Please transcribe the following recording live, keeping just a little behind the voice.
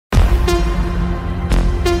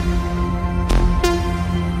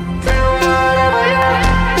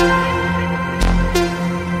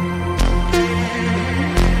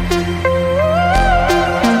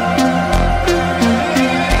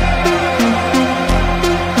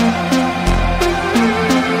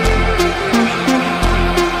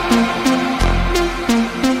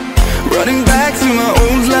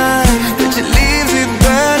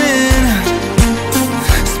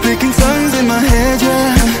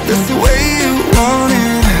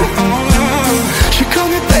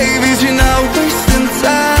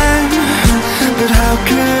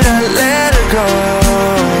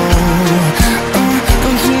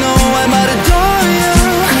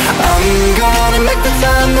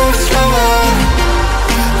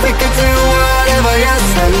can do whatever, yeah,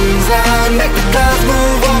 sun's out, make the clouds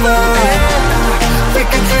move over. We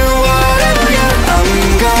can do whatever, yeah, I'm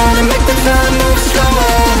gonna make the time move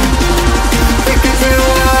slower. We can do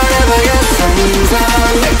whatever, yeah, sun's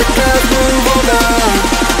out, make the clouds move over.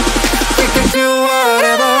 We can do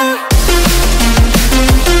whatever.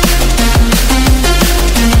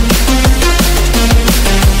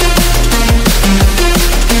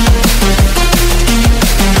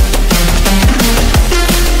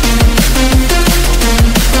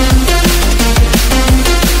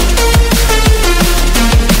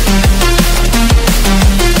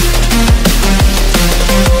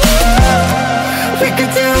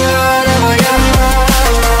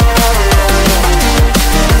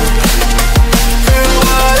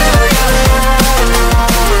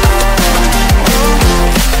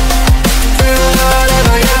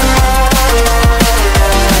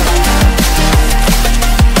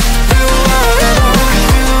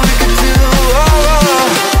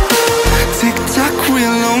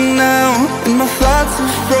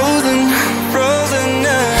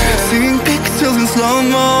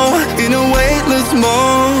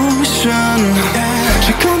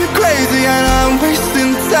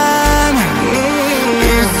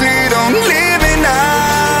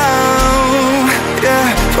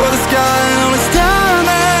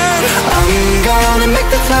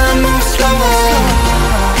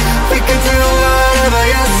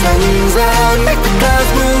 Sun's out, make the clouds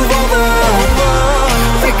move over.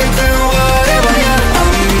 We can do whatever, yeah,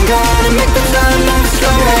 I'm gonna make the time move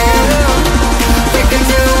slower. We can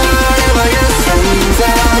do whatever, yeah, sun's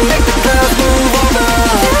out, make the clouds move over.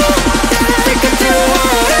 We can do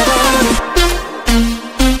whatever.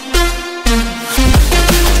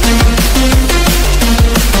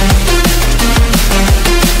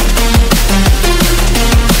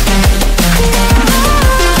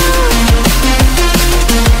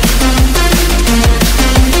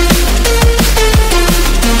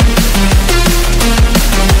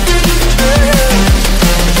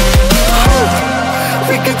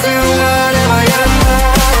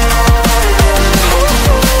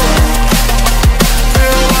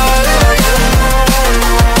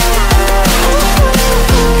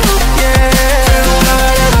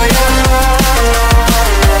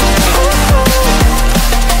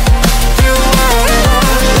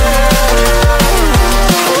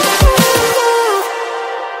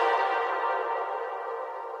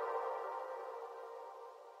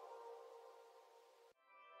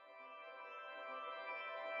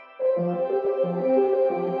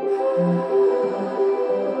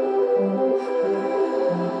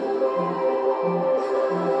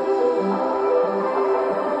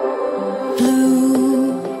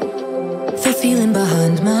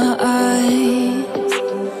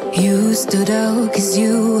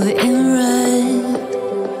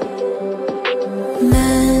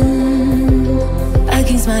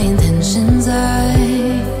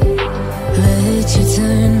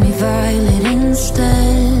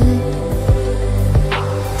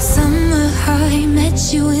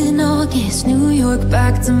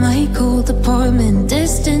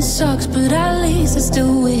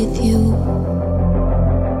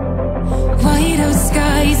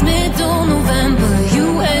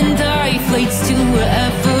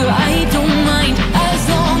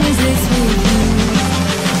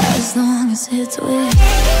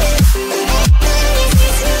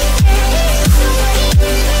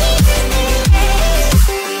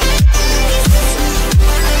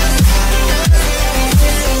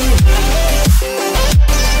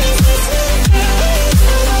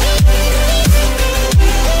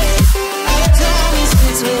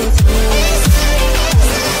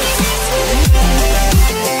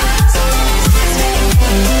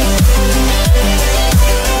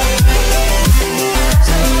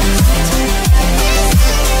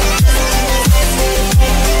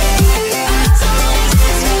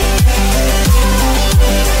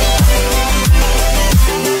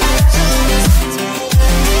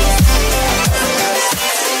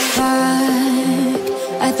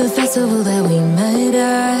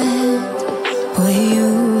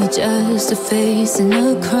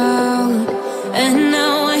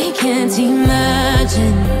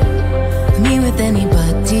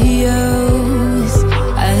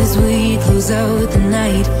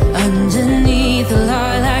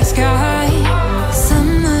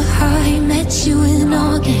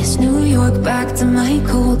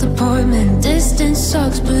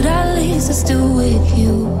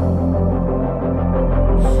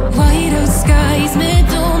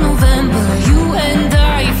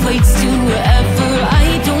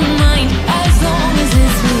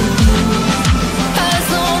 As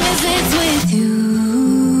long as it's with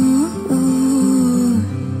you.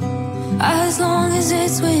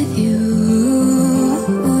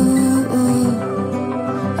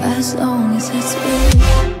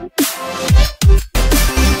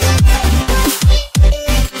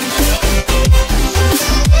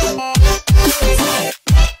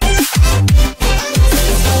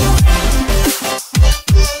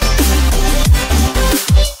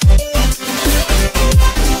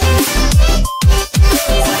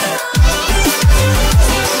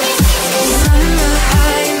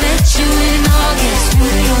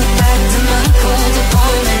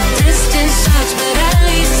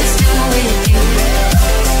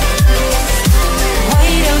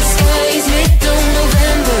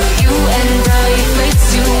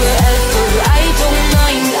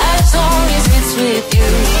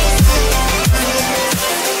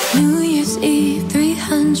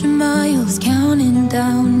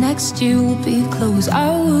 be close.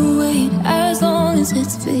 I will wait as long as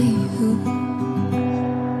it's for you.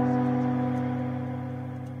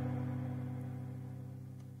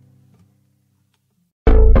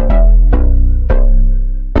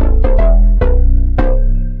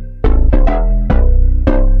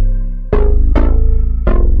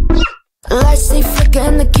 Lights they flicker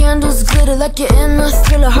and the candles glitter like you're in a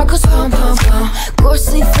thriller. Heart goes pump, pump, pump.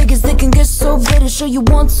 Ghostly figures, they can get so bitter. Sure you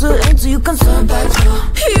want to enter, you can turn back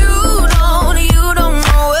now. You don't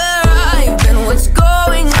know where I've been. What's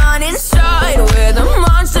going on inside, where the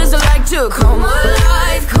monsters like to come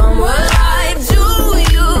alive, come alive. Do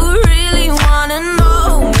you really wanna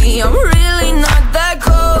know me? I'm really not that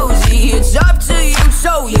cozy. It's up to you,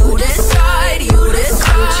 so you decide, you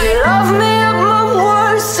decide. Would you love me up my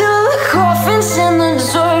words till the coffin's in the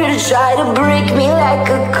dirt? Try to break me like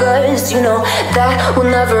a curse, you know that will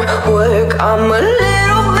never work. I'm a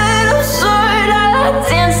little bit absurd, I like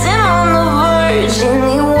dancing on the verge.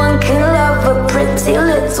 Anyone can love a pretty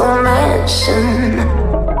little mansion,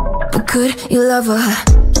 but could you love a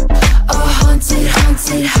haunted,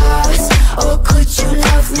 haunted house? Or could you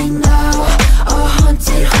love me now? A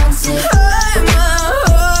haunted, haunted, I'm a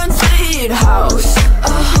haunted house. A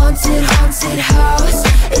haunted, haunted house.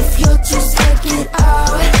 If you'll just check it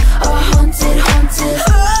out. A haunted, haunted,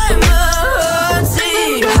 I'm a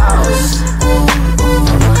haunted house.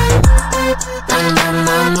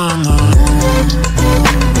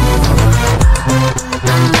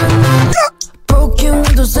 Broken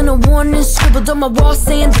windows and a warning scribbled on my wall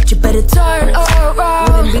saying that you better turn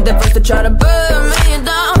around. Wouldn't be the first to try to burn me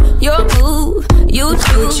down. Your move, you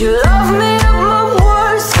do. Would you love me up my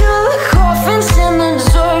words till the coffin's in the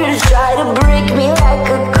dirt? Try to break me like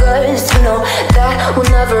a curse, you know that will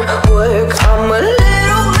never work. I'm a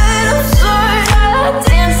little bit absurd, I like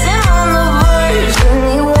dancing on the verge.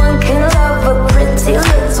 Anyone can love a pretty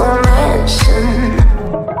little mansion,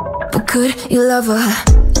 but could you love a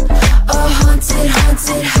haunted,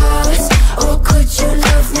 haunted house? Or could you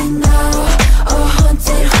love me now? A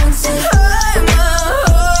haunted, haunted, I'm a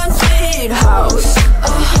haunted house.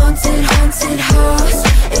 A haunted, haunted house.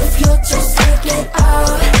 If you'll just check it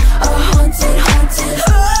out. A haunted, haunted,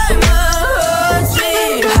 I'm a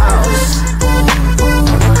haunted house.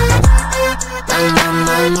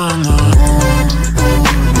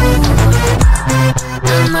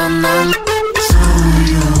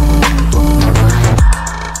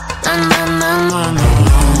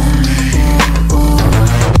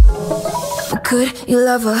 Could you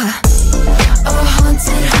love a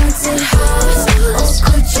haunted, haunted house? Or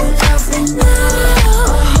could you love me now?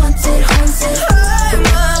 A haunted, haunted, I'm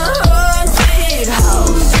a haunted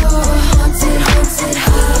house. A haunted, haunted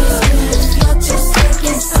house. If you're just take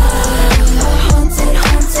inside. A haunted,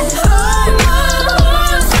 haunted, I'm a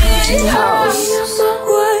haunted house.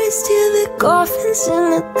 Words till the coffin's in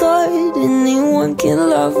the dirt. Anyone can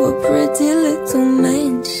love a pretty little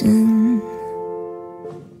mansion.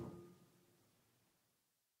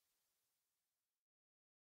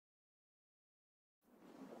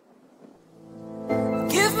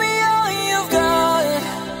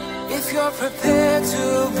 Prepared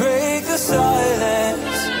to break the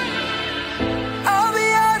silence. I'll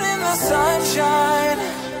be out in the sunshine,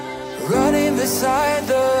 running beside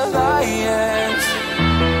the lions.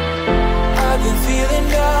 I've been feeling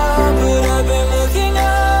down, but I've been looking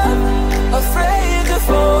up, afraid to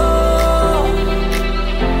fall.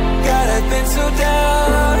 God, I've been so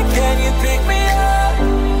down, can you pick me up?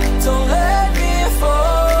 Don't let me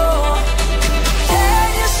fall. Can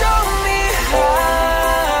you show me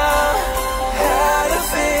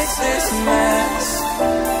this mess?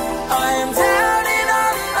 I am down and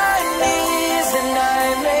on my knees, and I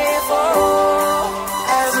may fall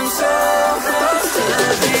as I'm so close.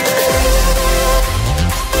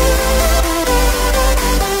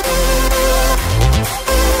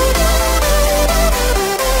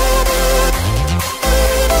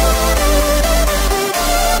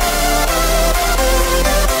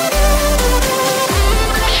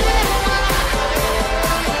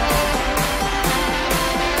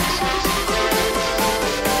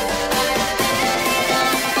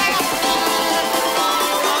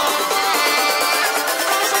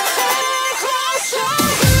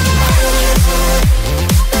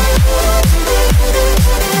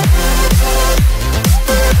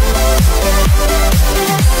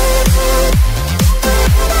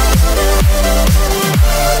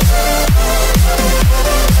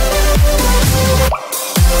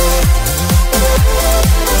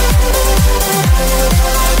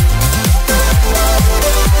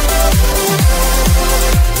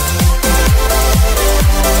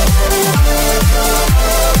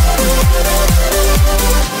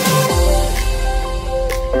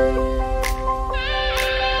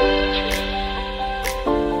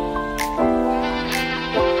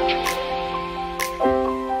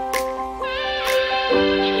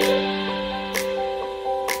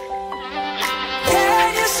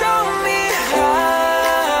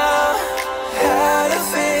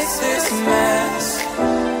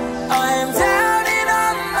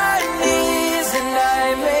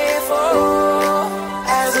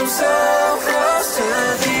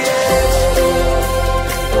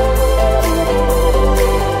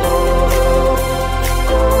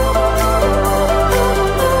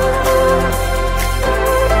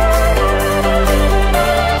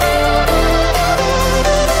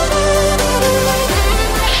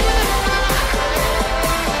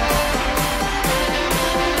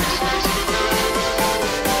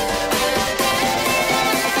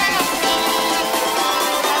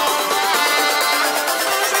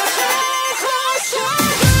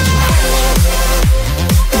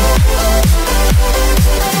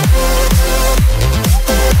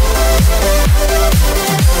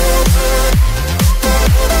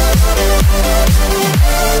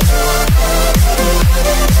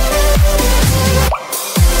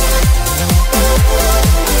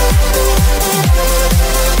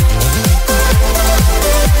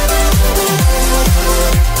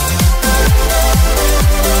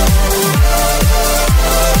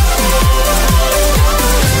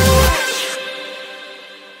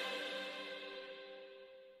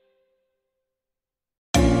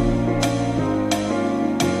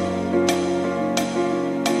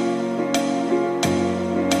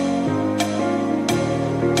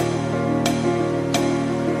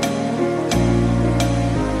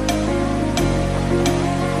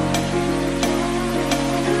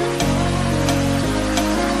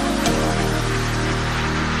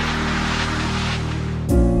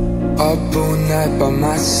 up all night by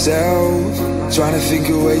myself, trying to think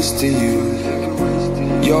of ways to you.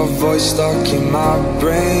 Your voice stuck in my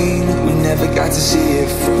brain, we never got to see it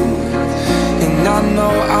through. And I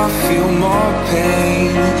know I feel more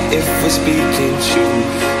pain if we're speaking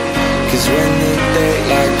truth. Cause when the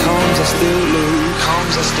daylight comes, I still lose.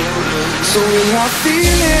 So will I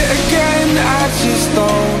feel it again? I just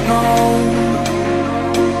don't know.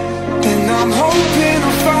 And I'm hoping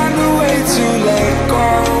I'll find a way to let go.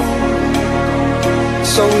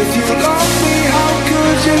 So if you love me, how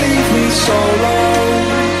could you leave me so low?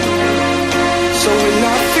 So will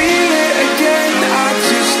I feel it again? I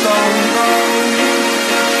just don't know.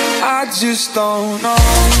 I just don't know.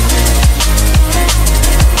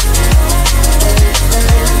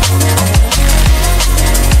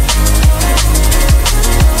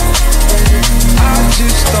 I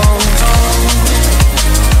just don't know.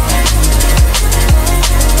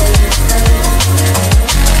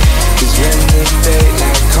 Cause when the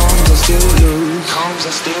daylight comes, I still lose.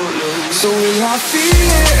 So will I feel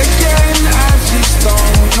it again? I just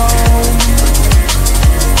don't know.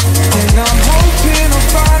 And I'm hoping I'll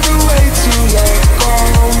find a way to let go.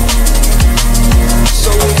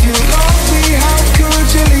 So if you love me, how could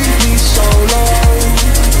you leave me so low?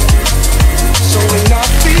 So will I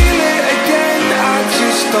feel it again? I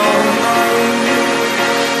just don't know.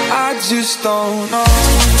 I just don't know.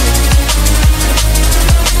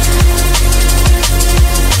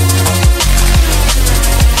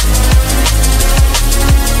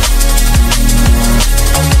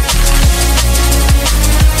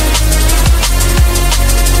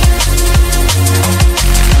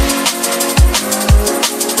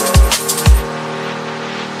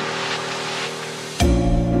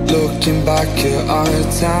 Looking back at our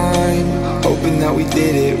time, hoping that we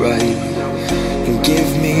did it right. And give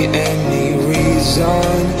me any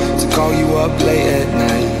reason to call you up late at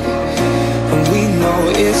night. And we know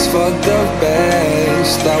it's for the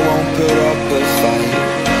best, I won't put up a fight.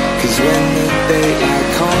 Cause when the daylight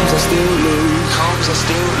comes, I still lose.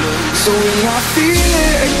 So will I feel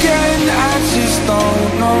it again? I just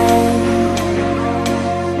don't know.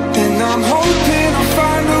 And I'm hoping I'll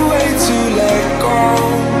find a way to let go.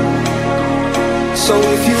 So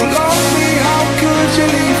if you love me, how could you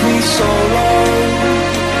leave me so low?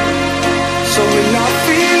 So will I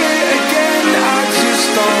feel it again? I just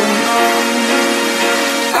don't know.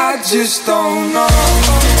 I just don't know.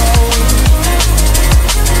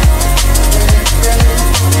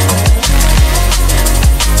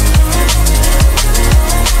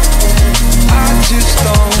 I just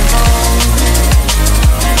don't know.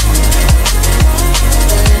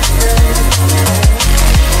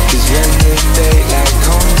 Cause when the daylight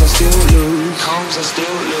comes, I still lose.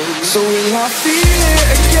 So will I feel it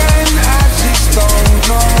again? I just don't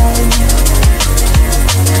know.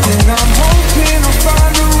 And I'm hoping I'll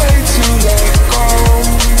find a way to let go.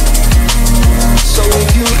 So if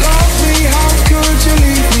you love me, how could you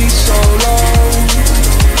leave me so low?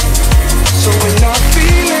 So will I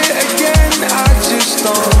feel it again? I just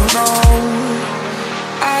don't know.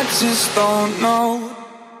 I just don't know.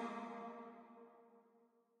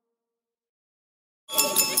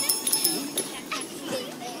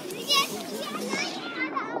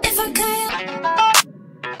 If I could,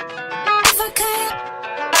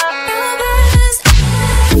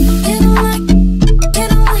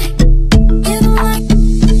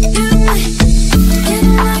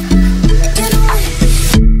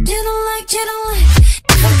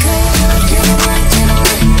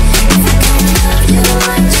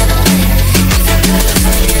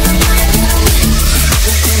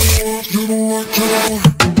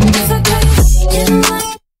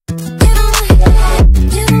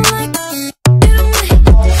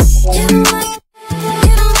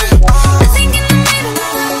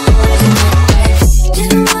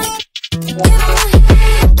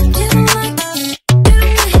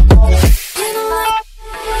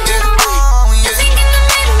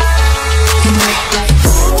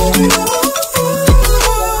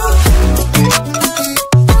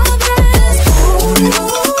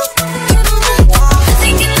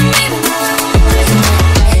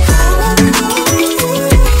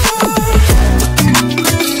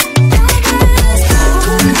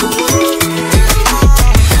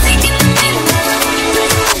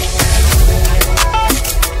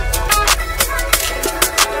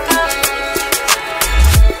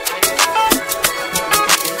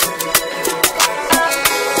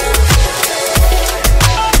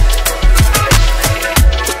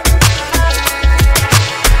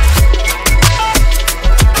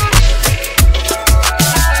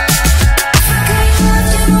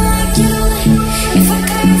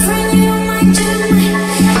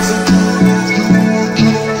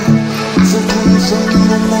 a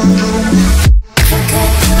little more.